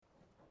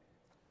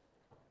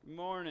Good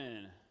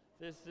morning.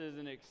 This is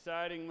an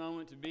exciting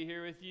moment to be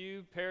here with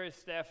you. Paris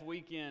Staff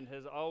Weekend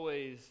has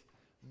always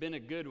been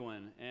a good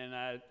one, and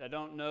I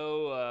don't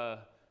know,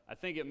 I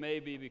think it may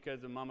be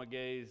because of Mama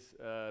Gay's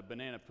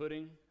banana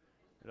pudding.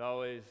 It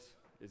always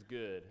is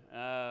good.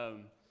 I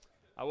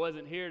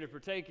wasn't here to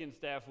partake in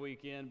Staff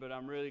Weekend, but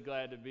I'm really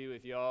glad to be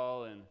with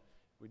y'all, and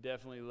we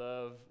definitely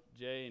love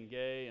Jay and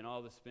Gay and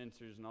all the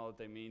Spencers and all that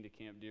they mean to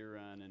Camp Deer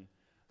Run. And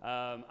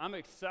I'm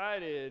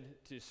excited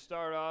to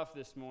start off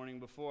this morning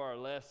before our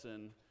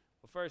lesson.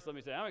 Well, first, let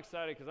me say I'm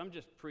excited because I'm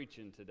just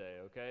preaching today,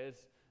 okay?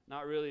 It's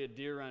not really a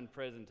Deer Run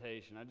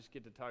presentation. I just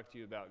get to talk to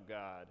you about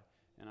God,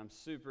 and I'm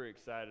super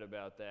excited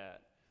about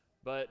that.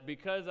 But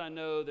because I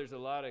know there's a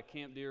lot of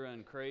Camp Deer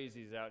Run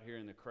crazies out here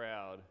in the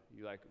crowd,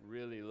 you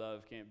really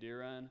love Camp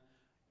Deer Run,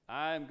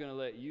 I'm going to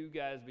let you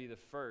guys be the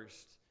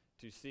first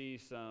to see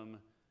some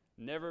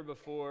never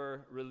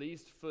before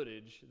released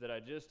footage that I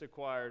just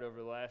acquired over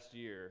the last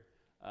year.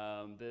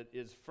 That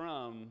is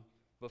from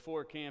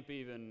before camp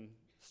even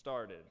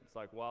started. It's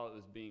like while it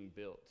was being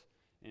built.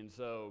 And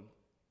so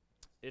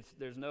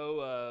there's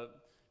no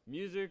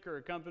music or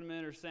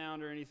accompaniment or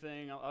sound or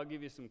anything. I'll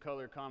give you some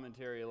color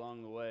commentary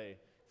along the way.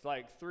 It's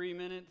like 3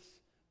 minutes,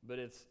 but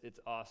it's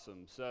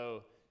awesome.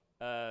 So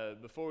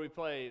before we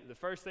play, the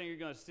first thing you're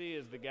going to see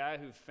is the guy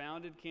who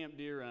founded Camp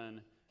Deer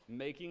Run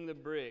making the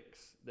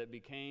bricks that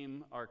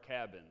became our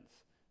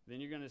cabins. Then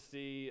you're going to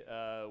see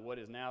what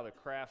is now the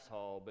crafts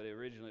hall, but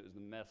originally it was the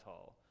mess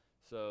hall.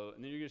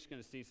 And then you're just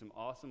going to see some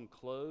awesome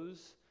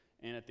clothes,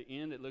 and at the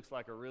end it looks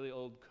like a really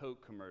old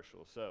Coke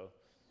commercial. So,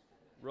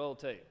 roll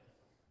tape.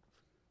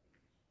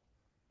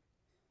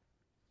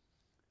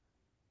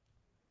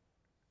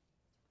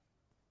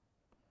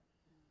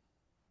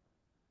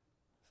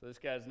 So this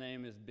guy's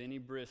name is Benny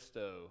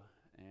Bristow,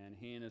 and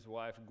he and his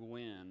wife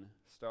Gwen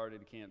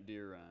started Camp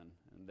Deer Run,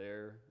 and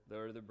there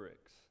are the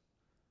bricks.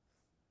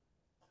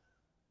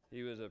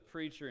 He was a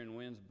preacher in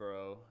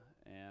Winsboro,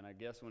 and I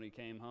guess when he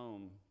came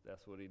home,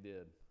 that's what he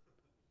did.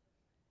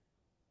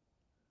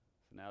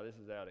 So now this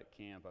is out at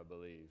camp, I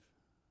believe.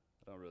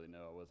 I don't really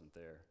know. I wasn't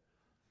there.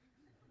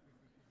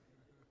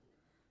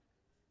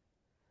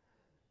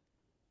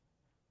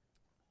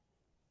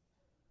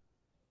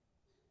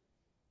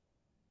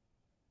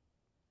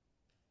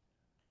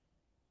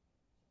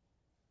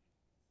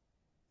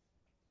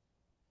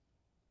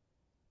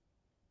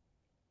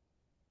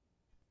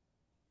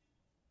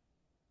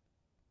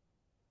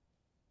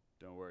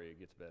 Don't worry, it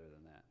gets better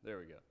than that. There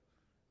we go.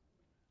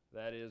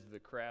 That is the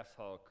crafts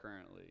hall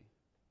currently.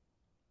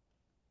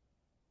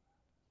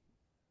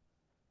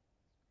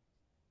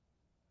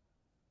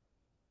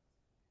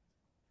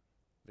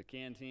 The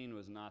canteen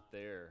was not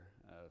there,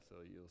 so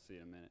you'll see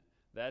in a minute.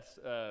 That's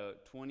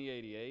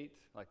 2088.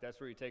 That's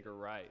where you take a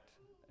right,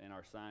 and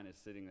our sign is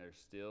sitting there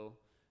still.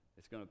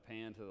 It's going to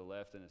pan to the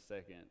left in a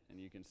second, and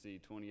you can see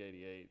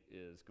 2088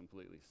 is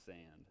completely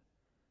sand.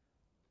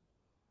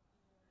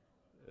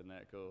 Isn't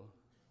that cool?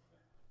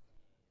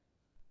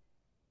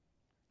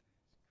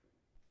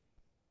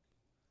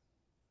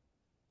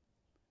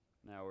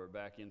 Now we're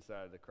back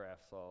inside the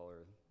crafts hall,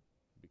 or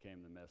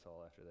became the mess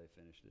hall after they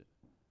finished it.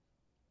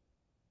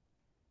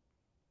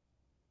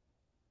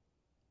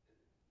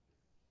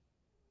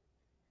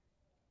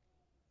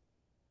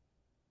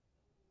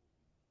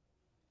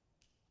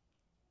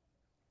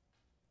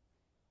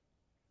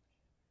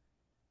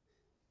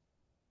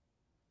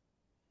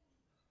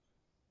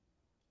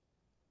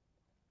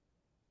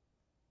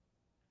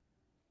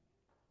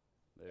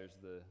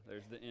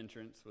 There's the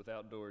entrance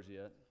without doors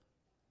yet.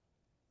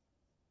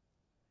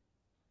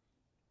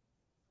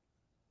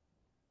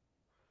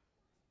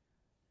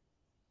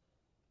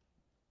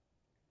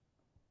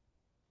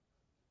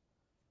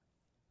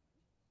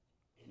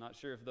 Not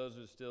sure if those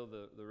are still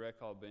the rec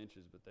hall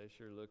benches, but they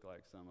sure look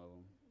like some of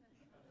them.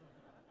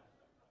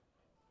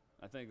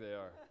 I think they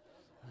are.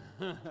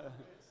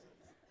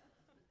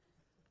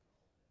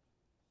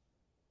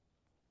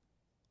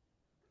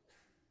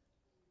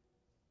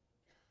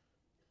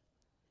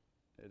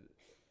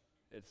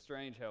 It's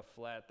strange how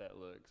flat that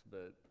looks,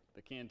 but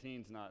the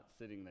canteen's not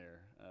sitting there,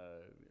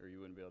 or you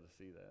wouldn't be able to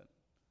see that.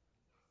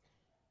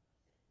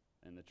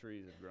 And the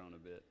trees have grown a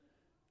bit.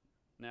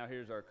 Now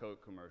here's our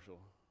Coke commercial.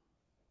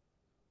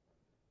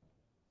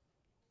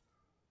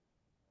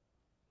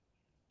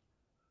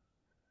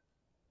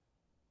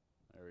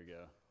 There we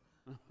go.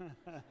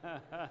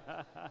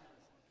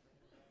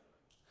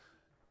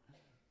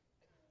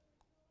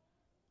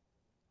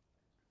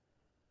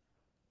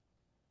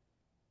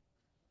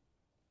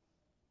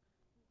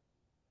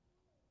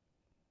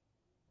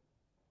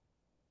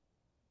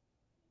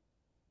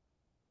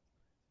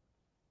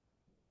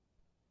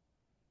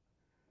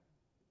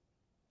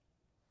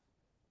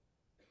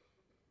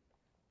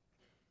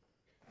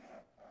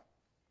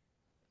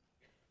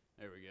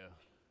 There we go.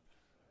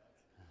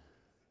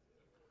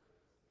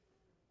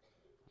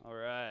 All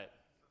right.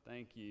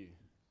 Thank you.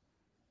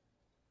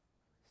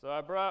 So I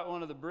brought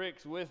one of the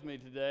bricks with me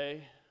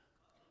today,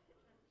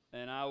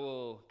 and I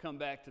will come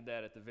back to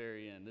that at the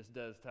very end. This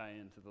does tie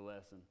into the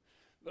lesson,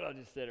 but I'll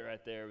just set it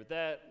right there. But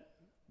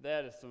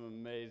That is some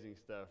amazing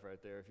stuff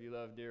right there. If you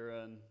love Deer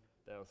Run,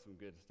 that was some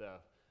good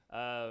stuff.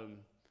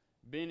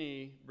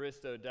 Benny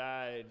Bristow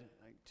died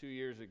like 2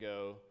 years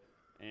ago,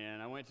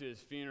 and I went to his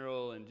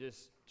funeral, and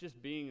just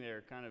being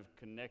there kind of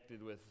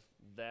connected with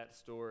that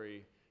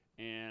story.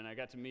 And I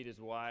got to meet his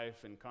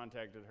wife and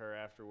contacted her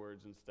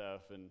afterwards and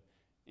stuff, and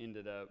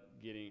ended up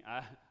getting,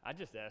 I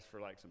just asked for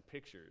like some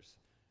pictures.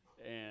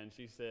 And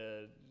she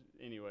said,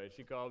 anyway,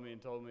 she called me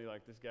and told me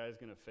like, this guy's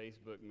going to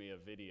Facebook me a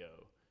video.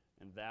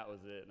 And that was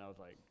it. And I was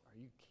like, are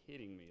you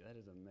kidding me? That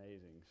is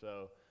amazing.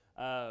 So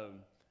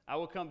I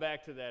will come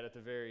back to that at the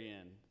very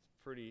end. It's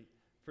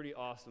pretty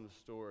awesome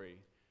story.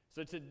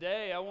 So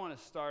today I want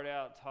to start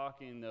out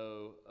talking,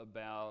 though,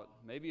 about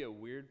maybe a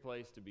weird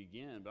place to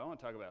begin, but I want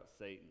to talk about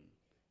Satan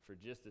for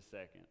just a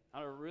second.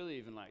 I don't really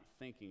even like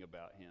thinking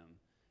about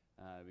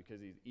him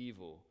because he's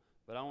evil.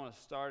 But I want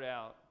to start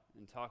out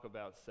and talk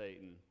about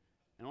Satan.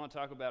 And I want to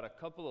talk about a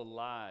couple of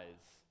lies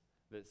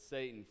that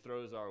Satan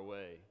throws our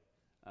way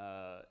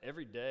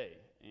every day.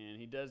 And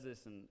he does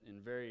this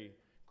in very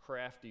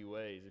crafty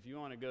ways. If you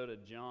want to go to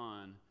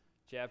John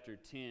chapter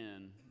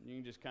 10, you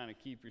can just kind of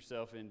keep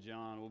yourself in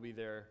John. We'll be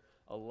there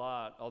a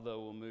lot,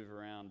 although we'll move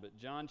around. But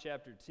John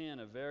chapter 10,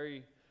 a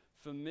very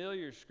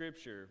familiar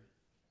scripture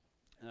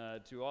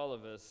to all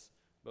of us,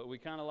 but we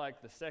kind of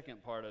like the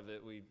second part of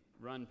it. We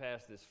run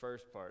past this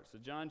first part. So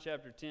John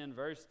chapter 10,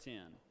 verse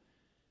 10.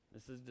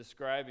 This is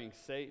describing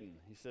Satan.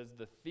 He says,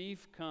 "The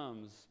thief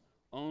comes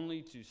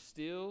only to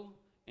steal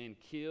and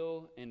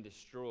kill and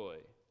destroy."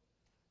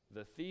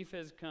 The thief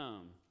has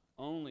come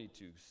only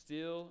to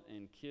steal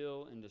and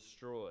kill and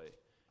destroy.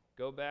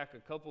 Go back a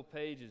couple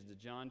pages to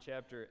John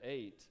chapter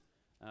 8,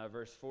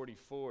 verse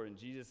 44, and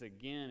Jesus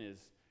again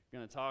is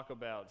going to talk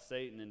about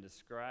Satan and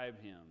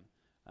describe him.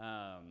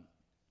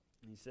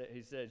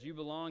 He says, "You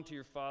belong to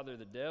your father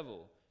the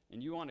devil,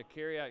 and you want to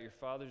carry out your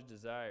father's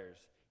desires.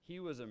 He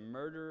was a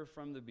murderer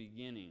from the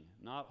beginning,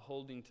 not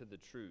holding to the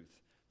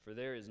truth, for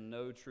there is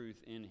no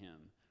truth in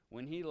him.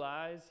 When he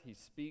lies, he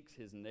speaks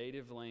his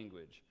native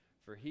language,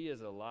 for he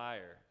is a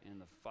liar and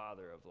the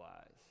father of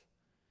lies."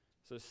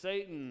 So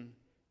Satan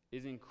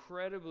is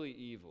incredibly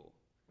evil,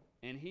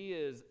 and he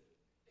is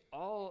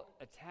all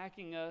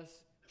attacking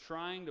us,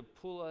 trying to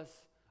pull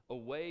us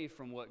away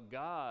from what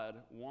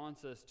God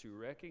wants us to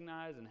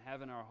recognize and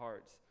have in our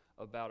hearts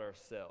about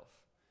ourselves.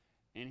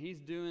 And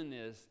he's doing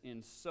this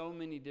in so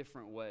many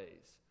different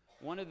ways.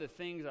 One of the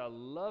things I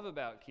love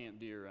about Camp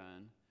Deer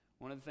Run,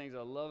 one of the things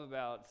I love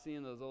about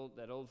seeing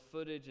that old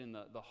footage and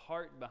the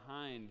heart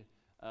behind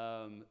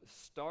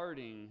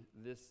starting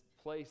this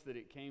place that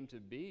it came to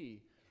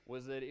be,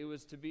 was that it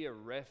was to be a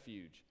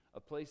refuge, a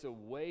place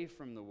away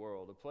from the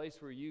world, a place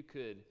where you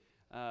could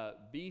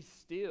be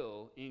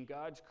still in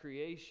God's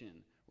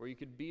creation, where you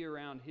could be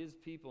around his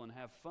people and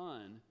have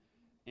fun.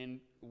 And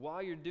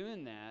while you're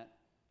doing that,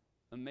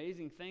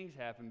 amazing things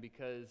happen,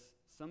 because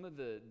some of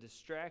the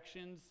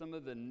distractions, some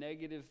of the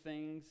negative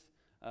things,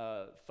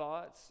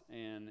 thoughts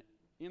and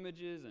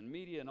images and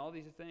media and all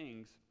these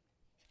things,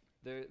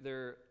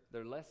 they're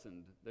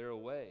lessened, they're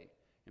away.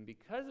 And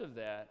because of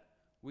that,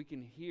 we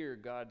can hear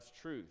God's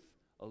truth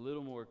a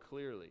little more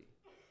clearly.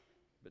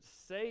 But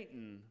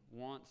Satan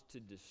wants to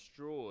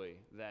destroy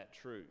that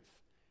truth.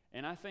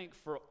 And I think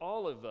for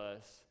all of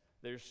us,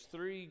 there's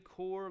 3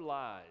 core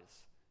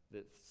lies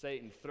that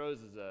Satan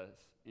throws at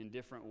us in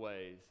different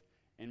ways.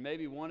 And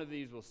maybe one of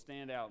these will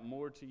stand out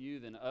more to you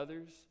than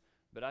others,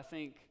 but I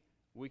think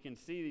we can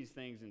see these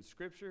things in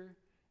Scripture,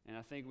 and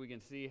I think we can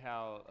see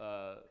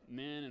how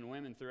men and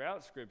women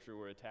throughout Scripture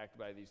were attacked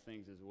by these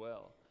things as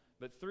well.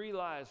 But 3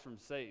 lies from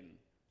Satan.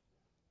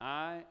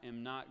 I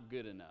am not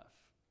good enough.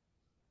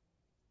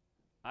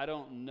 I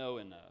don't know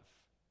enough.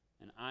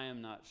 And I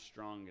am not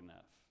strong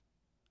enough.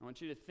 I want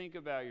you to think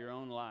about your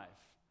own life,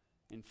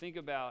 and think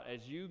about,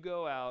 as you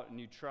go out and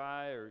you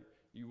try or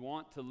you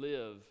want to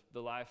live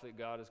the life that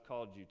God has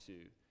called you to,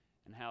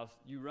 and how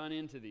you run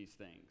into these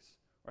things,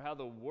 or how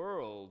the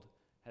world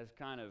has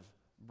kind of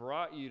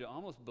brought you to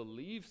almost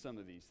believe some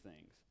of these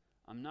things.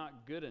 I'm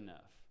not good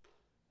enough.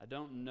 I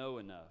don't know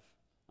enough.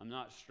 I'm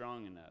not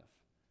strong enough.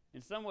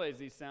 In some ways,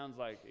 these sound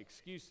like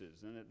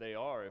excuses, and that they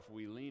are if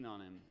we lean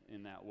on him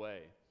in that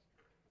way.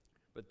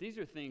 But these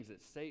are things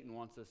that Satan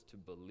wants us to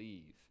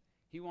believe.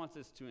 He wants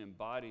us to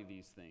embody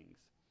these things,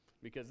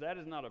 because that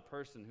is not a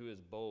person who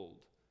is bold.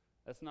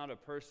 That's not a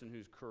person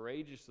who's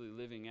courageously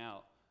living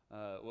out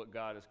what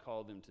God has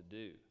called them to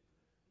do.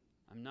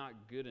 I'm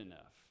not good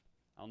enough.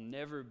 I'll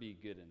never be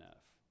good enough.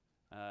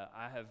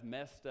 I have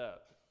messed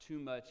up too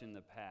much in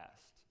the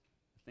past.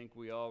 I think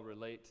we all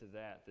relate to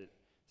that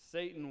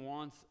Satan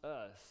wants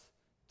us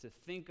to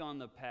think on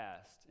the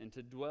past and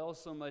to dwell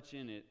so much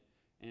in it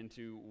and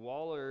to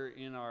waller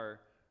in our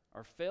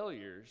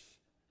failures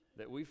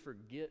that we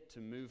forget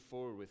to move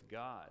forward with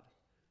God.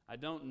 I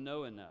don't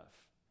know enough.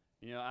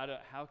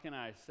 How can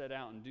I set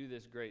out and do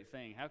this great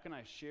thing? How can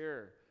I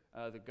share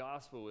the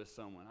gospel with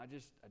someone? I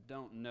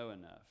don't know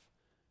enough.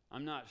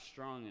 I'm not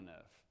strong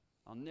enough.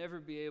 I'll never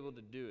be able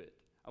to do it.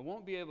 I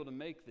won't be able to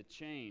make the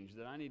change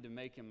that I need to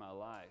make in my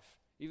life,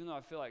 even though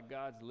I feel like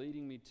God's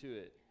leading me to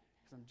it,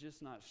 because I'm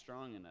just not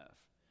strong enough.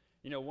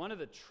 You know, one of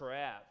the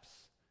traps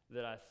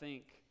that I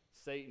think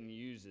Satan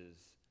uses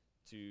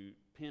to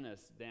pin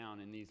us down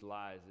in these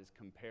lies is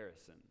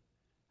comparison.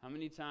 How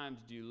many times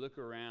do you look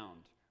around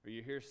or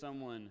you hear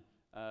someone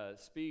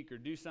speak or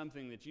do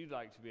something that you'd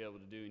like to be able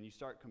to do, and you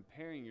start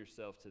comparing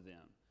yourself to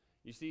them?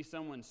 You see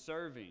someone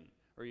serving,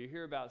 or you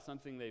hear about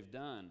something they've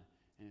done,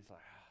 and it's like,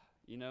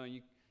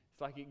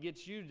 it's like it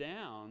gets you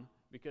down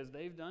because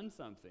they've done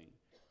something.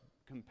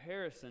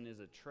 Comparison is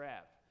a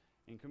trap,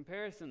 and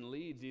comparison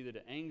leads either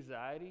to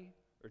anxiety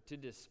or to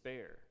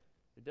despair.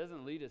 It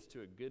doesn't lead us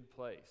to a good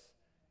place,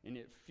 and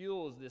it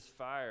fuels this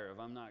fire of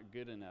I'm not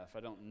good enough, I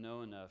don't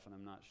know enough, and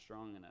I'm not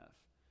strong enough.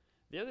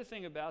 The other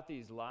thing about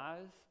these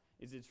lies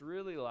is it's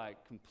really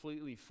like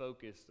completely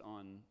focused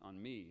on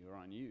me or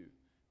on you,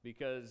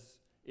 because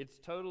it's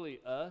totally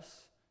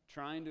us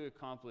trying to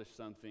accomplish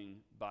something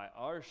by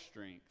our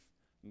strength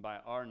and by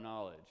our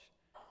knowledge.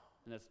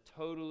 And that's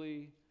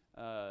totally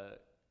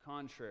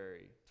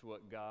contrary to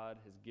what God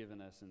has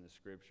given us in the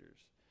Scriptures.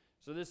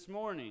 So this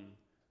morning,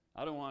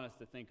 I don't want us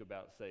to think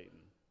about Satan.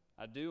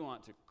 I do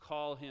want to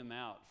call him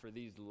out for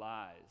these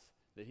lies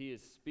that he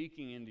is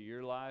speaking into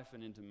your life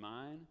and into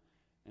mine,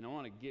 and I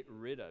want to get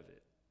rid of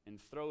it and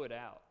throw it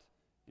out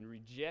and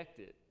reject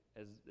it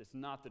as it's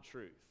not the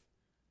truth.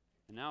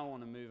 And now I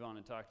want to move on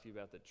and talk to you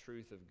about the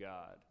truth of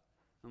God.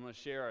 I'm going to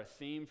share our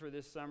theme for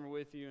this summer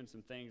with you and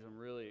some things I'm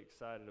really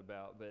excited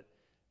about. But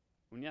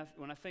when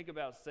I think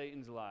about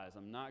Satan's lies,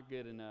 I'm not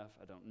good enough,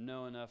 I don't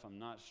know enough, I'm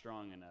not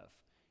strong enough.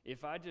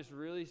 If I just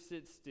really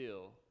sit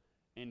still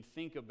and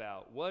think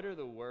about what are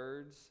the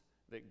words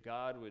that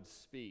God would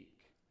speak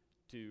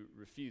to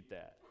refute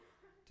that,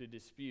 to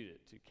dispute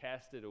it, to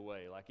cast it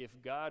away. Like if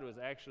God was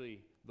actually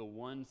the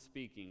one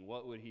speaking,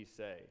 what would he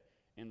say?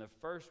 And the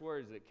first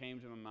words that came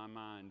to my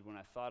mind when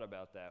I thought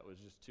about that was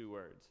just two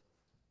words: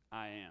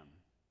 I am.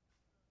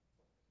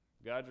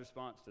 God's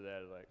response to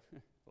that is like,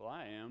 well,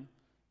 I am.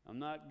 I'm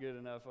not good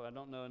enough. I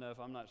don't know enough.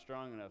 I'm not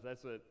strong enough.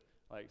 That's what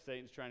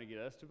Satan's trying to get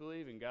us to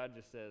believe. And God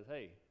just says,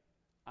 hey,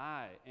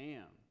 I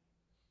am.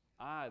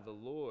 I, the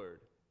Lord,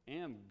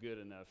 am good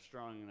enough,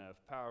 strong enough,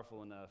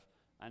 powerful enough.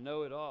 I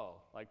know it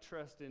all.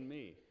 Trust in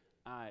me.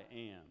 I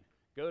am.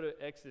 Go to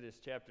Exodus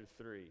chapter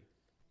 3.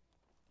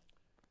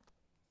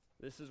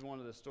 This is one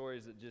of the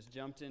stories that just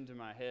jumped into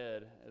my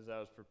head as I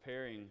was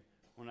preparing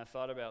when I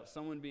thought about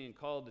someone being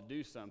called to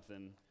do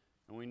something.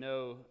 And we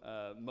know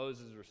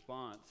Moses'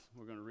 response.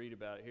 We're going to read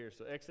about it here.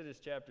 So Exodus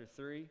chapter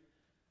 3,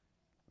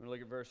 we're going to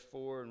look at verse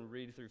 4 and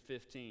read through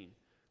 15.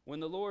 When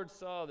the Lord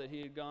saw that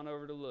he had gone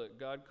over to look,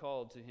 God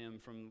called to him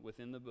from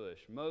within the bush,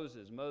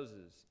 Moses,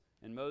 Moses.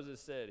 And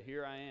Moses said,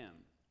 Here I am.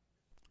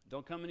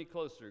 Don't come any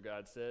closer,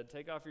 God said.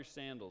 Take off your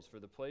sandals, for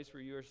the place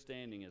where you are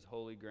standing is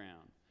holy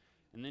ground.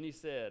 And then he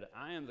said,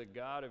 I am the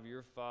God of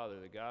your father,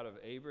 the God of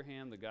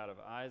Abraham, the God of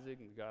Isaac,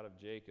 and the God of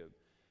Jacob.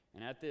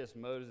 And at this,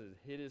 Moses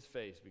hid his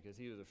face because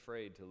he was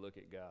afraid to look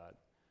at God.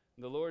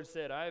 And the Lord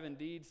said, I have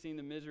indeed seen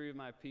the misery of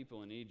my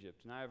people in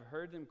Egypt, and I have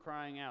heard them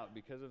crying out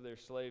because of their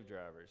slave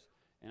drivers,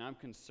 and I'm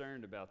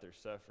concerned about their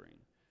suffering.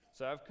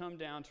 So I've come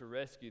down to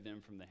rescue them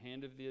from the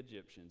hand of the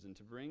Egyptians, and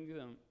to bring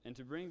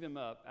them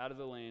up out of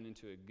the land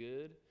into a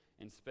good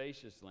and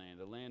spacious land,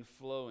 a land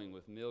flowing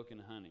with milk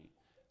and honey,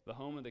 the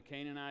home of the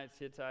Canaanites,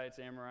 Hittites,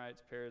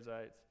 Amorites,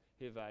 Perizzites,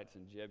 Hivites,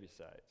 and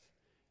Jebusites.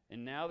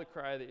 And now the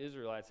cry of the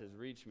Israelites has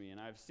reached me, and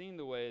I've seen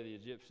the way the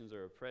Egyptians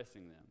are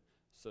oppressing them.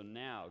 So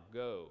now,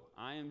 go,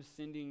 I am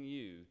sending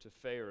you to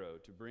Pharaoh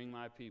to bring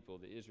my people,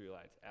 the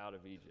Israelites, out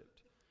of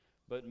Egypt.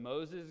 But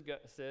Moses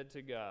said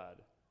to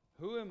God,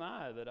 Who am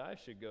I that I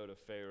should go to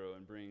Pharaoh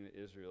and bring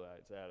the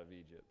Israelites out of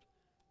Egypt?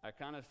 I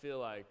kind of feel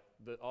like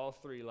all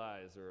three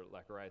lies are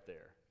right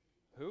there.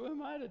 Who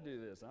am I to do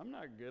this? I'm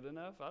not good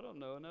enough. I don't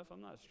know enough.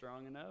 I'm not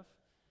strong enough.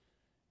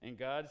 And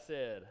God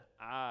said,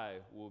 I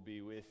will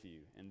be with you,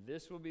 and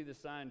this will be the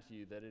sign to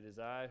you that it is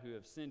I who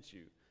have sent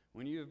you.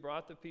 When you have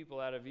brought the people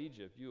out of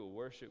Egypt, you will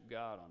worship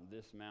God on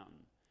this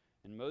mountain.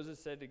 And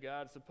Moses said to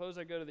God, Suppose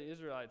I go to the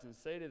Israelites and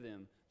say to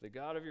them, The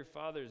God of your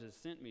fathers has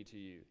sent me to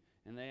you.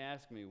 And they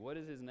ask me, What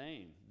is his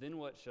name? Then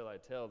what shall I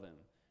tell them?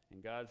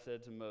 And God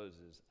said to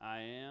Moses, I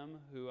am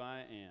who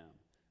I am.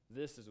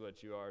 This is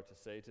what you are to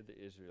say to the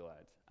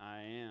Israelites. I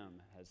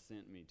am has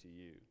sent me to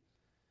you.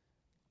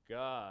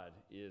 God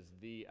is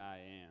the I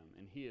am,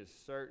 and he is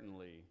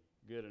certainly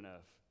good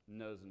enough,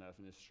 knows enough,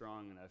 and is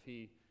strong enough.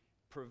 He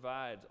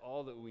provides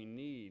all that we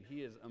need.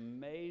 He is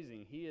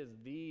amazing. He is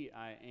the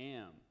I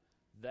am.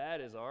 That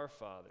is our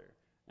Father.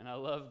 And I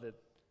love that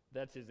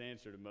that's his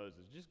answer to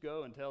Moses. Just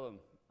go and tell him,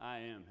 I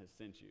am has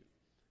sent you.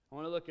 I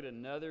want to look at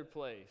another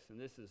place, and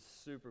this is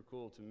super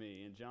cool to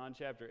me, in John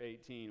chapter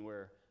 18,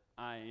 where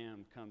I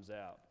am comes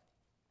out.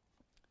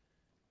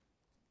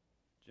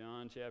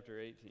 John chapter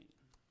 18.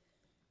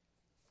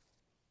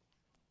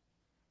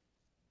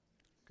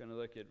 I'm going to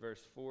look at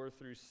verse 4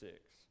 through 6.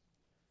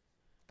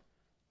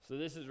 So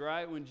this is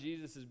right when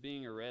Jesus is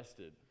being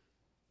arrested,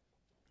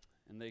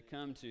 and they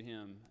come to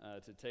him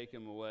to take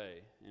him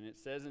away. And it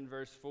says in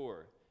verse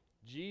 4,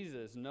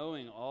 Jesus,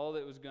 knowing all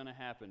that was going to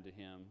happen to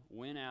him,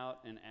 went out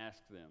and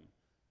asked them,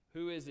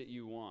 "Who is it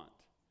you want?"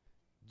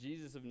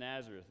 "Jesus of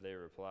Nazareth," they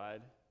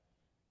replied.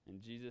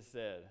 And Jesus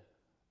said,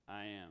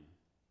 I am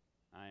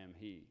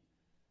he.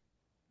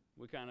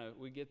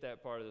 We get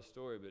that part of the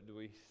story, but do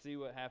we see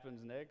what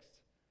happens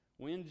next?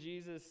 When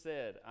Jesus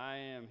said, "I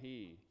am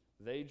he,"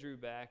 they drew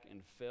back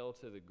and fell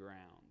to the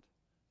ground.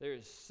 There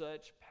is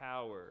such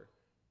power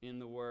in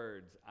the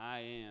words, "I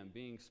am,"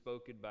 being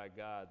spoken by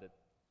God that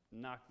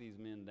knocked these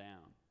men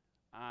down.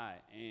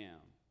 I am.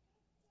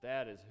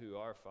 That is who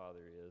our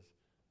Father is.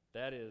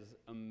 That is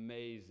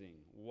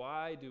amazing.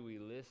 Why do we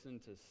listen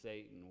to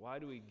Satan? Why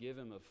do we give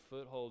him a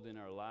foothold in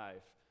our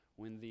life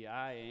when the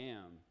I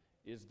am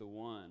is the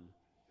one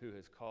who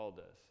has called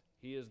us?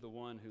 He is the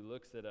one who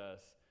looks at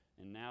us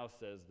and now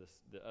says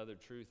the other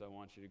truth I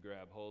want you to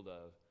grab hold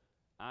of.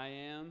 I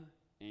am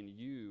and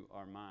you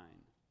are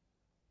mine.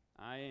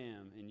 I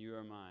am and you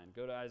are mine.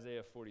 Go to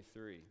Isaiah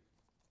 43.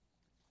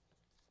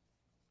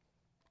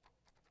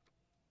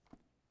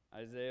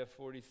 Isaiah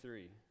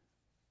 43.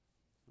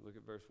 Look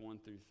at verse 1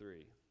 through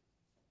 3.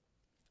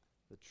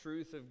 The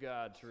truth of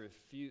God to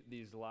refute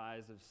these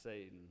lies of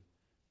Satan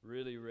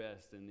really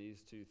rests in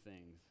these two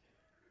things.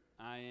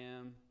 I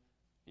am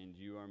and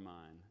you are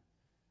mine.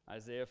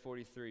 Isaiah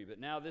 43. But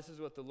now this is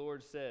what the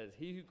Lord says.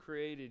 He who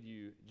created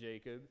you,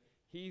 Jacob,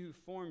 he who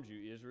formed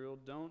you, Israel,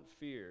 don't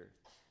fear,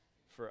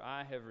 for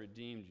I have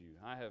redeemed you.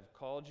 I have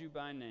called you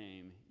by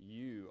name.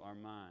 You are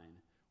mine.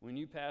 When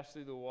you pass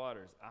through the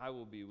waters, I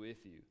will be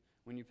with you.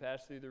 When you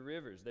pass through the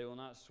rivers, they will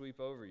not sweep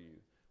over you.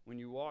 When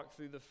you walk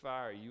through the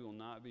fire, you will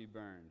not be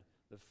burned.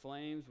 The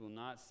flames will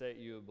not set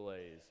you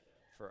ablaze.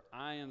 For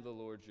I am the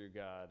Lord your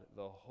God,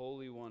 the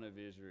Holy One of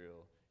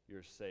Israel,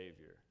 your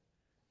Savior.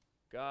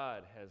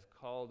 God has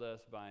called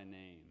us by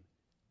name.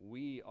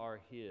 We are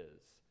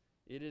his.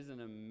 It is an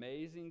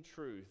amazing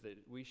truth that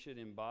we should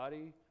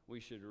embody,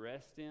 we should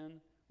rest in,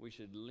 we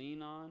should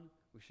lean on,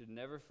 we should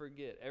never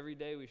forget. Every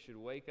day we should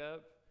wake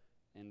up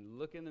and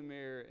look in the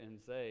mirror and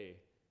say,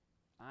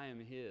 I am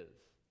his.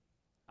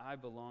 I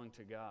belong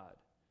to God.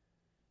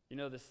 You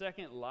know, the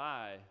second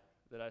lie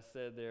that I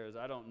said there is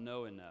I don't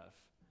know enough.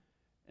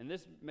 And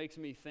this makes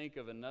me think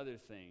of another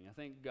thing. I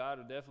think God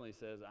definitely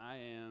says, I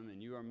am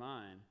and you are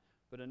mine.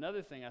 But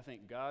another thing I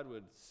think God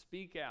would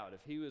speak out if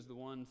he was the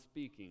one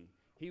speaking.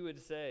 He would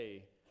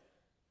say,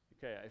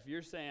 okay, if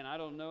you're saying I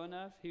don't know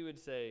enough, he would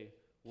say,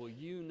 well,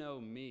 you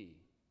know me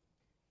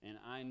and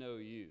I know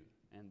you,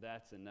 and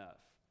that's enough.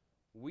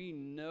 We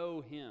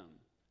know him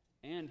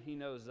and he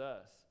knows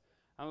us.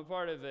 I'm a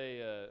part of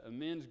a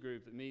men's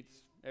group that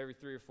meets every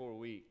 3 or 4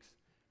 weeks.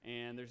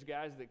 And there's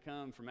guys that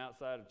come from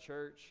outside of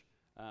church,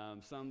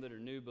 some that are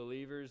new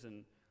believers.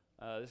 And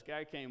this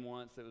guy came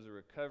once that was a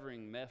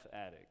recovering meth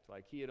addict.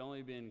 Like he had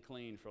only been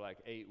clean for like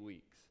 8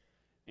 weeks.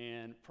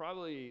 And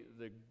probably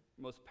the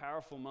most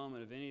powerful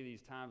moment of any of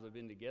these times I've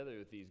been together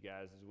with these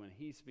guys is when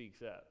he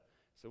speaks up.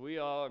 So we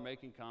all are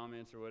making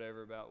comments or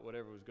whatever about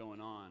whatever was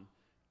going on.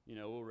 You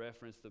know, we'll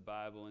reference the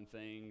Bible and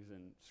things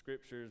and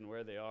scriptures and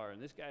where they are.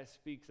 And this guy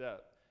speaks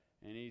up.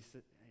 And he's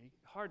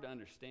hard to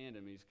understand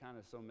him. He's kind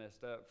of so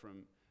messed up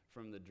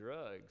from the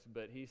drugs.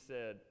 But he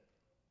said,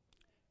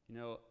 you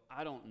know,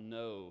 I don't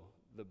know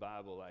the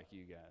Bible like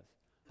you guys.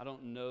 I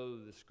don't know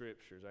the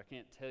scriptures. I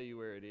can't tell you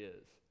where it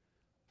is.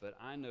 But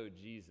I know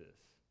Jesus.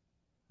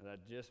 And I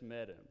just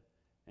met him.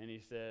 And he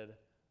said,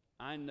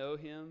 I know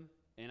him,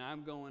 and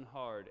I'm going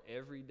hard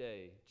every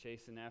day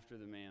chasing after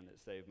the man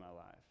that saved my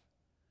life.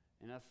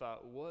 And I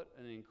thought, what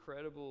an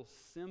incredible,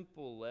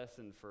 simple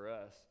lesson for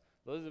us.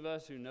 Those of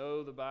us who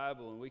know the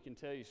Bible and we can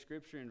tell you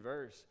scripture and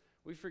verse,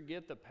 we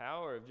forget the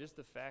power of just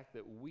the fact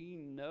that we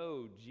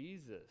know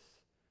Jesus.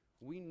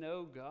 We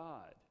know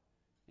God,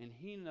 and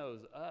he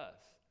knows us.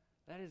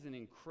 That is an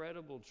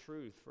incredible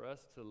truth for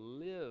us to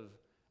live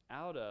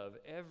out of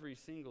every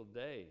single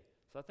day.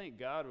 So I think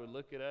God would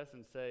look at us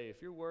and say,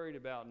 if you're worried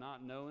about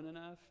not knowing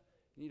enough,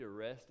 you need to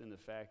rest in the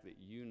fact that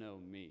you know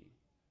me,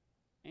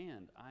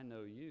 and I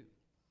know you.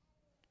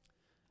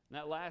 And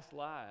that last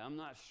lie, I'm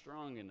not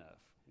strong enough.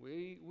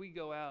 We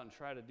go out and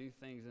try to do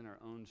things in our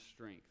own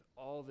strength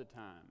all the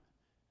time,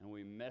 and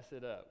we mess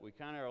it up. We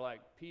kind of are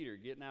like Peter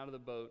getting out of the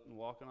boat and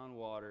walking on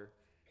water,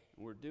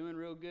 and we're doing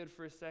real good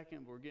for a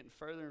second, but we're getting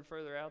further and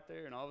further out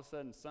there, and all of a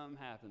sudden something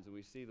happens, and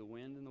we see the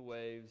wind and the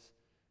waves,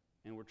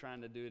 and we're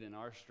trying to do it in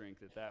our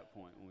strength at that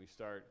point when we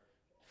start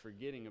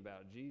forgetting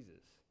about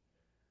Jesus.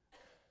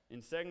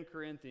 In 2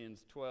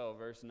 Corinthians 12,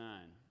 verse 9,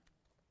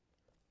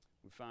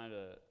 we find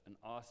an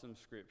awesome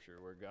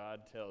scripture where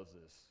God tells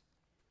us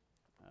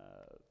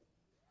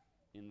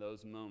in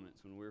those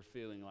moments when we're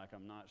feeling like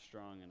I'm not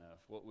strong enough,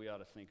 what we ought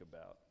to think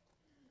about.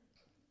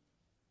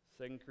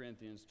 2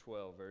 Corinthians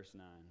 12, verse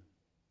 9.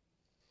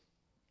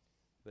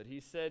 But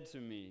he said to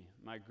me,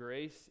 my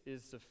grace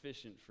is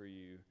sufficient for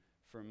you,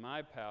 for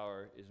my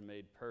power is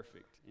made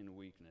perfect in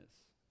weakness.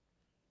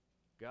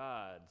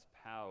 God's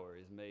power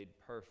is made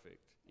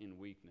perfect in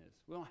weakness.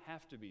 We don't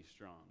have to be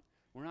strong.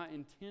 We're not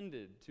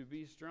intended to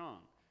be strong.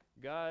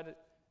 God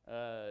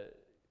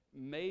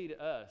made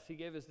us. He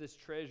gave us this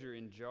treasure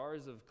in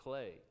jars of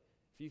clay.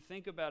 If you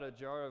think about a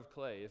jar of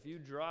clay, if you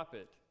drop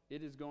it,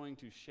 it is going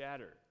to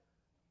shatter.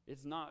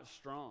 It's not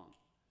strong.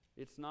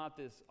 It's not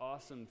this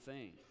awesome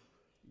thing.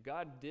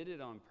 God did it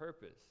on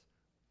purpose.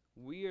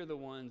 We are the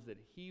ones that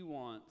he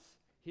wants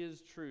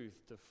his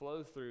truth to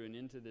flow through and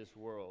into this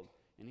world,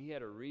 and he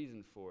had a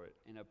reason for it.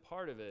 And a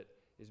part of it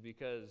is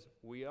because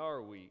we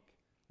are weak.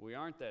 We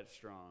aren't that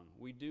strong.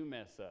 We do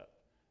mess up.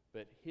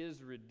 But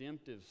his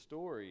redemptive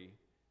story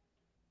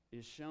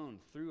is shown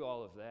through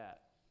all of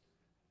that.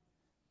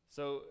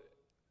 So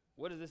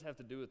what does this have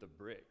to do with a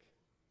brick?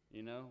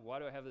 You know, why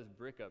do I have this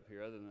brick up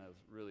here other than that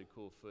really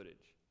cool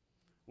footage?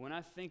 When I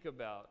think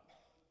about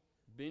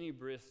Benny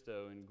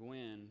Bristow and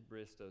Gwen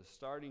Bristow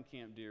starting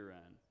Camp Deer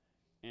Run,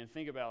 and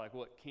think about like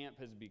what camp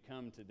has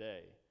become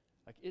today,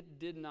 like it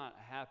did not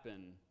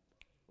happen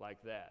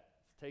like that.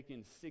 It's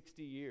taken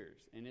 60 years,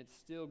 and it's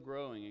still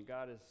growing, and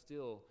God is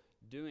still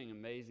doing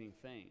amazing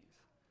things.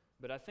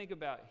 But I think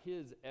about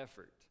his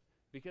effort,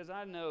 because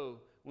I know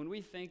when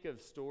we think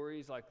of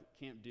stories like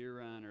Camp Deer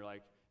Run, or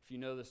like if you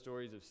know the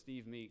stories of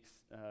Steve Meeks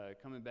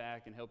coming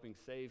back and helping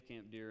save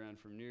Camp Deer Run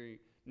from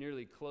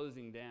nearly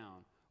closing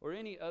down, or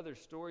any other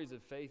stories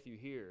of faith you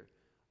hear,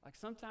 like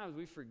sometimes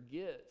we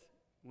forget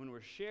when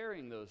we're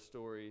sharing those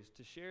stories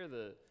to share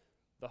the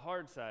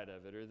hard side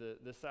of it, or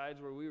the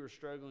sides where we were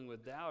struggling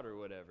with doubt or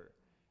whatever.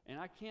 And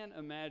I can't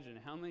imagine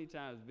how many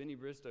times Benny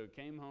Bristow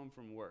came home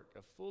from work,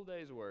 a full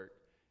day's work,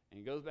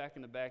 and goes back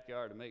in the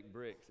backyard to make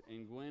bricks,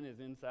 and Gwen is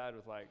inside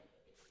with like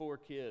 4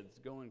 kids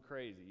going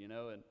crazy, you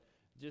know, and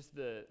just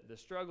the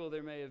struggle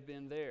there may have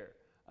been there,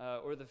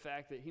 or the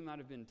fact that he might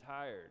have been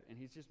tired, and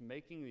he's just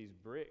making these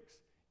bricks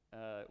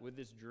with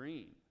this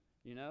dream,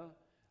 you know.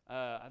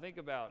 I think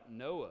about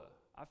Noah.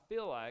 I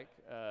feel like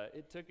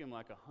it took him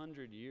like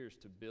 100 years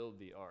to build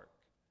the ark.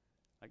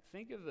 Like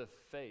think of the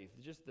faith,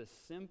 just the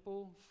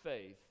simple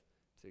faith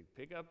to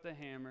pick up the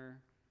hammer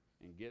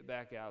and get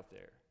back out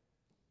there,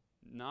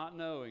 not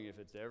knowing if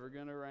it's ever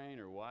going to rain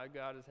or why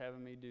God is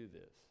having me do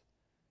this.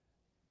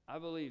 I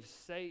believe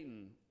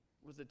Satan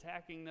was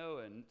attacking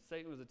Noah, and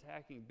Satan was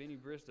attacking Benny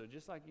Bristow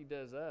just like he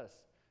does us,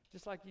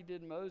 just like he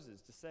did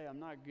Moses, to say, I'm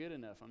not good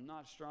enough, I'm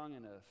not strong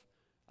enough,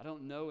 I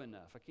don't know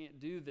enough, I can't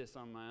do this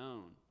on my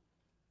own.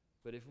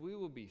 But if we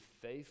will be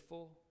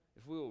faithful,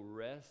 if we will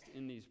rest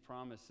in these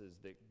promises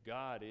that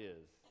God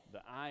is,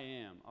 the I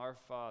am, our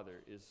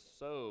Father, is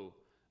so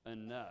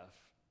enough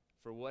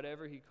for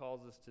whatever he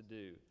calls us to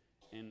do,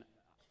 and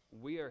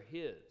we are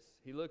his.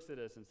 He looks at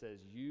us and says,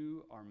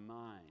 you are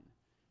mine.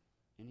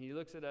 And he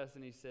looks at us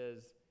and he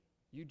says,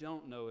 you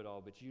don't know it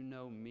all, but you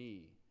know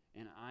me,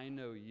 and I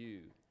know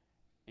you.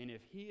 And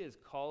if he has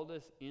called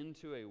us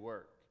into a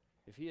work,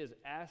 if he has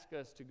asked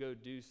us to go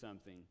do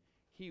something,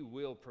 he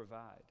will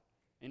provide.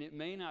 And it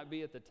may not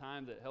be at the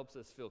time that helps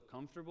us feel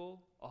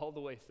comfortable all the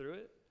way through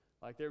it.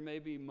 Like there may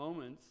be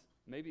moments,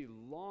 maybe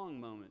long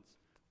moments,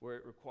 where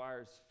it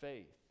requires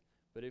faith.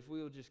 But if we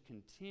will just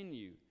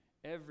continue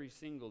every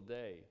single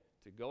day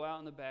to go out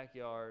in the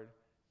backyard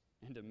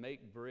and to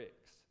make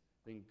bricks,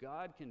 then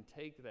God can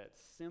take that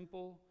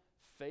simple,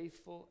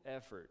 faithful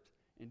effort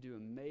and do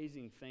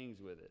amazing things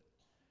with it.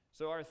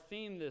 So our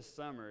theme this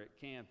summer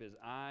at camp is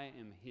I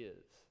am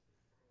his.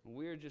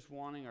 We're just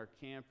wanting our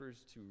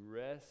campers to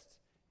rest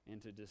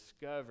and to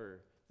discover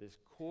this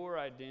core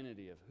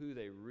identity of who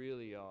they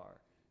really are,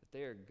 that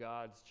they are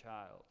God's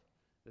child,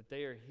 that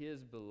they are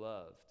his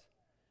beloved.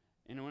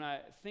 And when I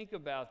think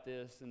about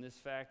this and this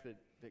fact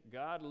that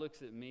God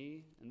looks at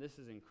me, and this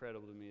is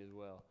incredible to me as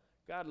well,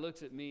 God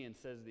looks at me and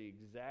says the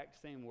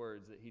exact same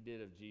words that he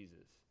did of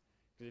Jesus.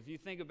 Because if you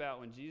think about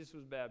when Jesus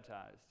was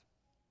baptized,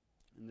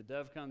 and the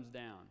dove comes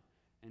down,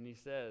 and he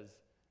says,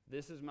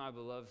 this is my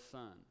beloved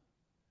son.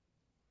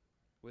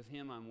 With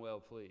him I'm well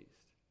pleased.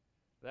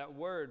 That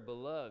word,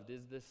 beloved,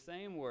 is the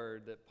same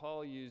word that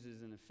Paul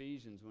uses in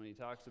Ephesians when he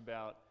talks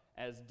about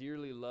as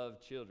dearly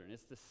loved children.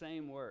 It's the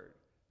same word,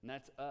 and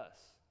that's us,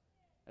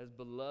 as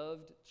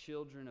beloved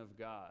children of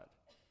God.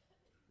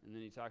 And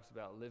then he talks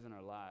about living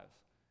our lives.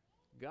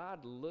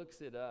 God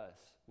looks at us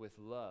with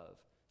love.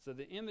 So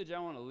the image I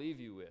want to leave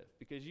you with,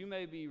 because you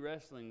may be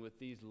wrestling with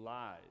these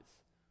lies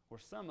or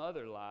some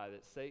other lie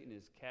that Satan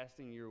is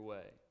casting your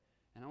way.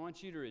 And I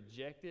want you to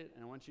reject it,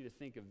 and I want you to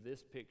think of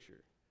this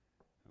picture,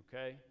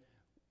 okay?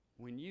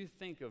 When you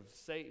think of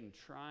Satan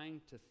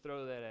trying to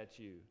throw that at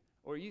you,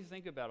 or you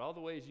think about all the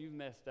ways you've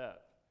messed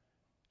up,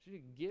 you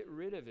should get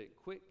rid of it.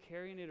 Quit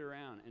carrying it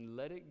around and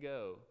let it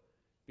go,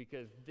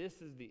 because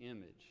this is the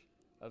image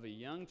of a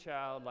young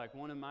child like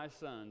one of my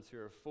sons who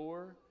are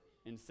 4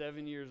 and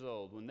 7 years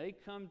old. When they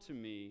come to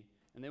me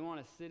and they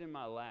want to sit in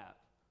my lap,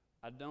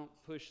 I don't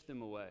push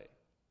them away.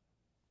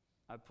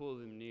 I pull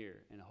them near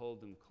and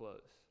hold them close.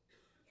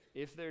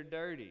 If they're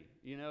dirty,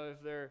 you know,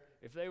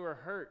 if they were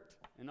hurt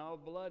and all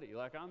bloody,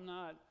 like I'm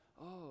not,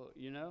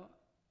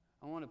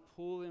 I want to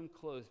pull them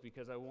close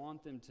because I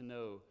want them to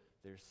know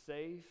they're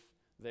safe,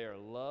 they are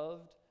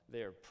loved,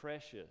 they are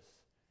precious.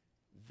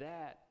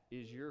 That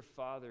is your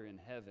Father in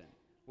heaven.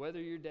 Whether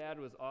your dad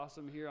was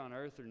awesome here on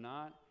earth or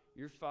not,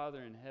 your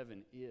Father in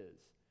heaven is.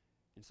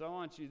 And so I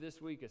want you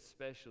this week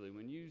especially,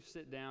 when you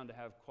sit down to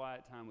have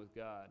quiet time with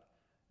God,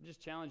 I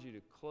just challenge you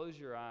to close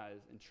your eyes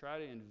and try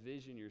to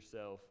envision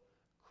yourself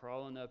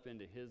crawling up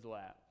into his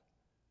lap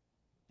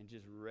and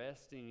just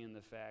resting in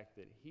the fact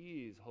that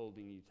he's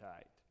holding you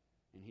tight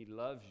and he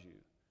loves you.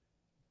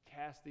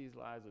 Cast these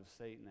lies of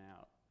Satan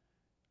out.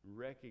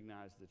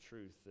 Recognize the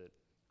truth that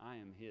I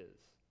am his.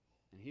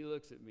 And he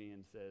looks at me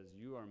and says,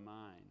 you are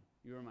mine.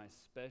 You are my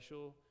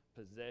special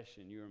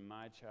possession. You are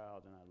my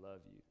child, and I love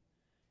you.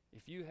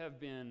 If you have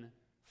been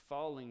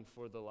falling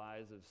for the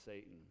lies of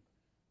Satan,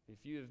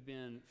 if you have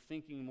been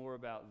thinking more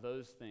about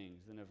those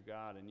things than of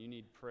God and you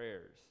need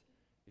prayers,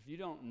 if you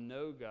don't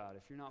know God,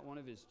 if you're not one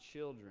of his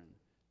children,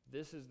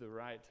 this is the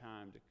right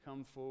time to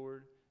come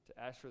forward, to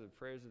ask for the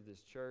prayers of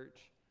this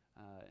church,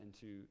 and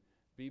to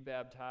be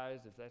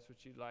baptized if that's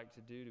what you'd like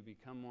to do, to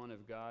become one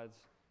of God's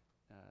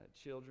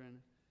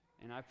children.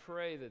 And I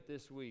pray that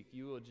this week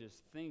you will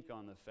just think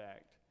on the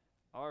fact,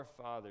 our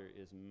Father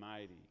is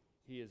mighty.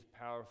 He is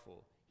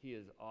powerful. He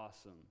is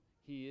awesome.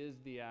 He is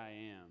the I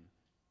am,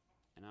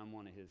 and I'm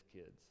one of his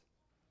kids.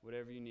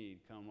 Whatever you need,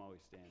 come while we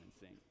stand and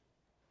sing.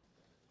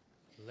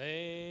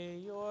 Lay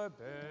your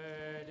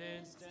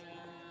burdens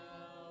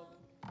down,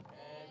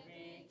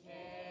 every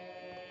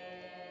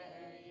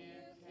care you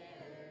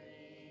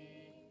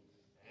carry,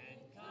 and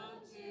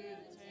come to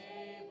the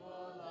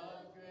table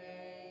of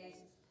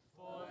grace,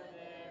 for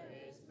there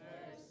is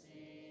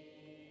mercy.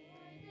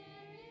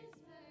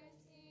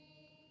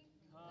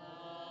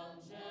 Come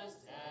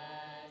just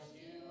as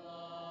you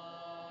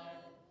are.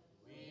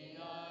 We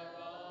are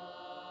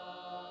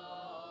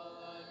all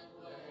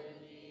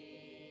unworthy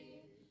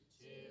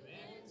to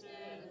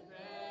enter the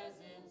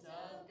presence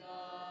of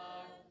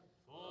God,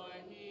 for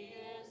he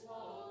is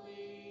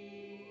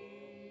holy.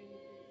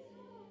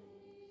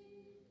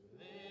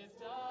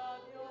 Lift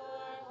up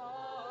your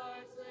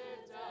hearts,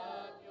 lift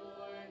up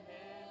your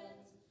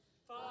hands,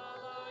 fall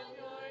on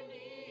your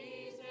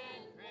knees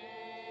and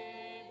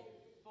pray,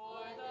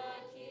 for the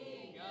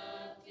King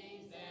of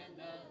Kings and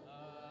the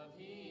love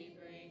he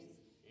brings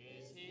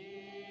is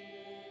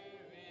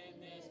here in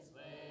this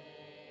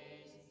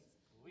place.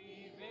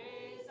 We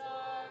raise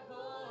our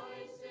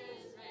voices,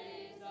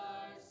 raise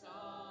our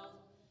song,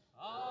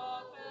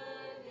 offer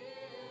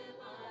him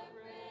our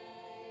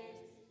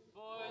praise,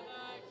 for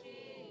the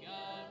King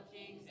of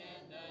Kings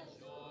and the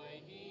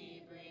joy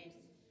he brings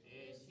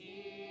is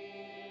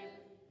here.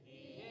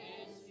 He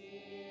is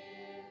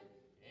here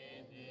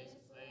in this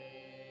place.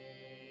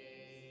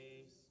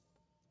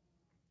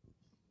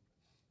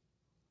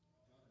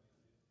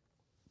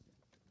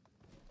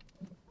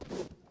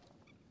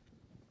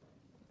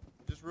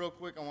 Just real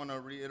quick, I want to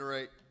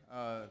reiterate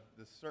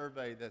the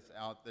survey that's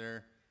out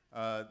there.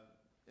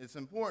 It's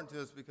important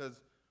to us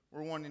because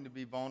we're wanting to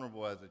be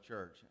vulnerable as a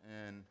church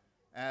and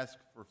ask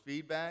for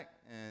feedback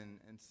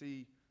and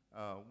see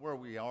where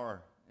we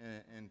are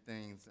in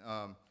things.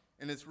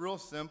 And it's real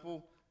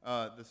simple.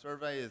 The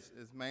survey is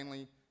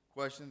mainly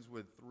questions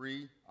with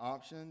 3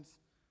 options.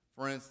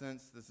 For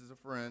instance, this is a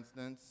for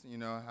instance,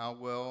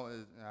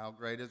 how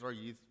great is our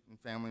youth and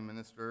family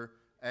minister?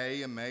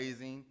 A,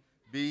 amazing.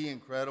 B,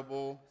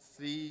 incredible.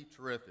 C,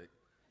 terrific.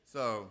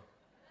 So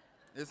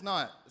it's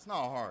not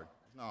hard.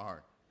 It's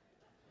not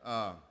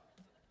hard.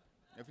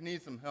 If you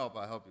need some help,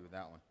 I'll help you with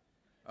that one.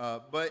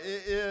 But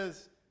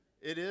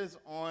it is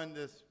on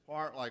this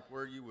part, like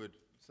where you would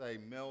say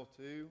mail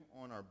to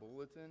on our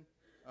bulletin.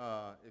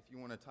 If you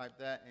want to type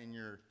that in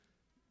your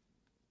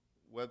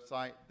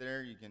website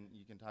there, you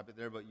can type it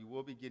there, but you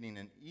will be getting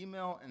an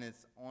email, and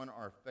it's on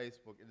our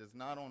Facebook. It is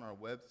not on our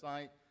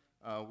website.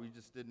 We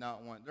just did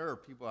not want, there are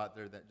people out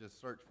there that just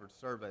search for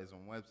surveys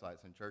on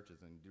websites and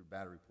churches and do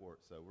bad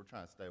reports, so we're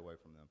trying to stay away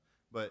from them.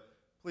 But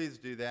please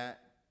do that.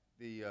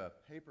 The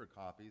paper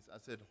copies, I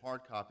said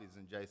hard copies,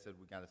 and Jay said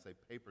we got to say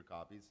paper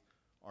copies,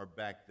 are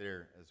back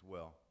there as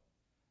well.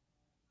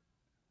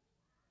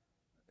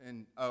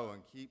 And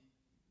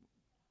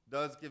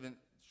Doug's giving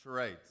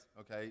charades,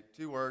 okay?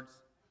 2 words.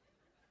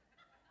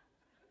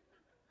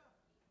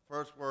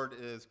 First word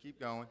is keep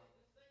going.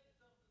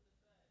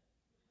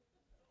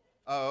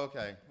 Oh,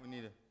 okay. We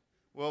need to.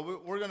 Well,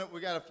 we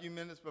got a few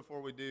minutes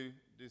before we do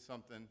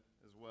something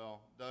as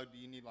well. Doug, do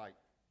you need like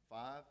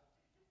 5?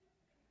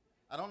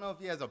 I don't know if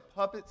he has a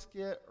puppet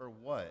skit or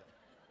what.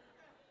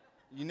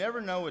 You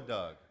never know with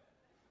Doug.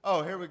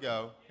 Oh, here we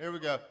go.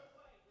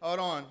 Hold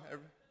on.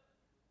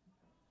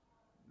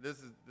 This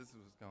is what's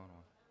going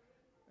on.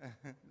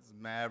 This is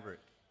Maverick.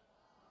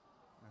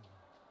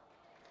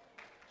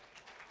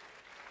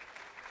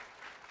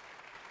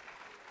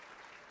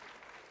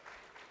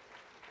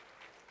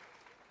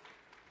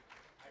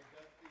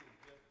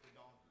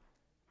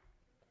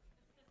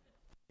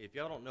 If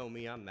y'all don't know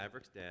me, I'm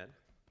Maverick's dad.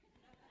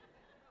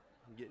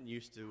 I'm getting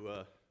used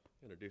to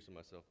introducing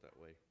myself that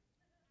way.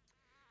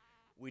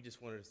 We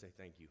just wanted to say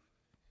thank you.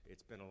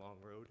 It's been a long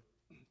road.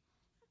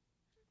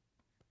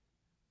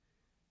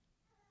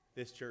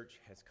 This church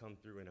has come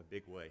through in a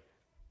big way,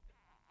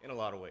 in a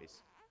lot of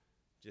ways.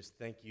 Just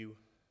thank you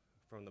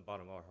from the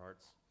bottom of our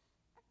hearts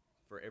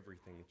for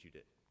everything that you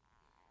did.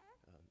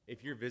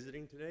 If you're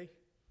visiting today,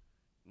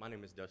 my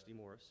name is Dusty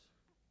Morris.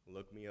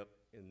 Look me up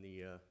in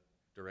the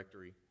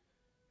directory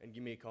and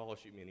give me a call or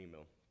shoot me an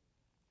email.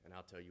 and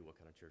I'll tell you what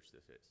kind of church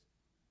this is.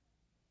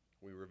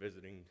 We were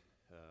visiting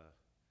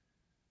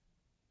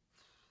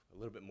a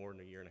little bit more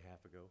than a year and a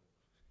half ago,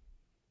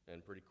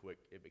 and pretty quick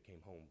it became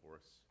home for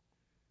us.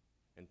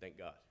 And thank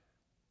God,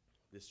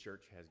 this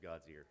church has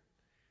God's ear.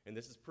 And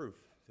this is proof.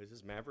 This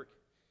is Maverick.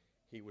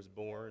 He was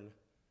born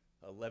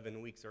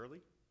 11 weeks early,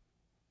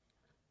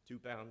 2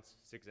 pounds,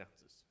 6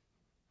 ounces.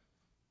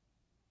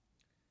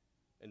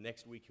 And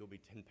next week he'll be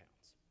 10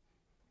 pounds.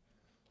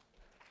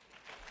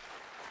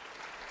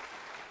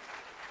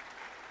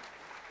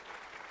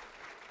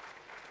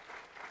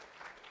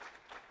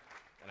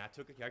 And I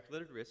took a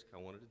calculated risk. I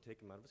wanted to take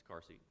him out of his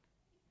car seat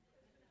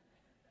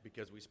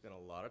because we spent a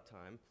lot of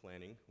time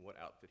planning what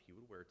outfit he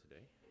would wear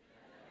today.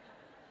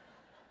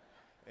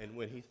 And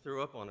when he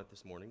threw up on it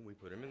this morning, we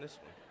put him in this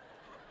one.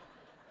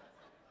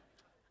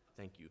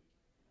 Thank you.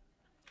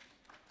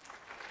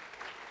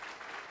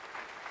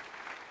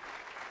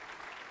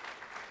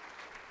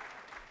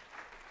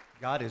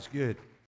 God is good.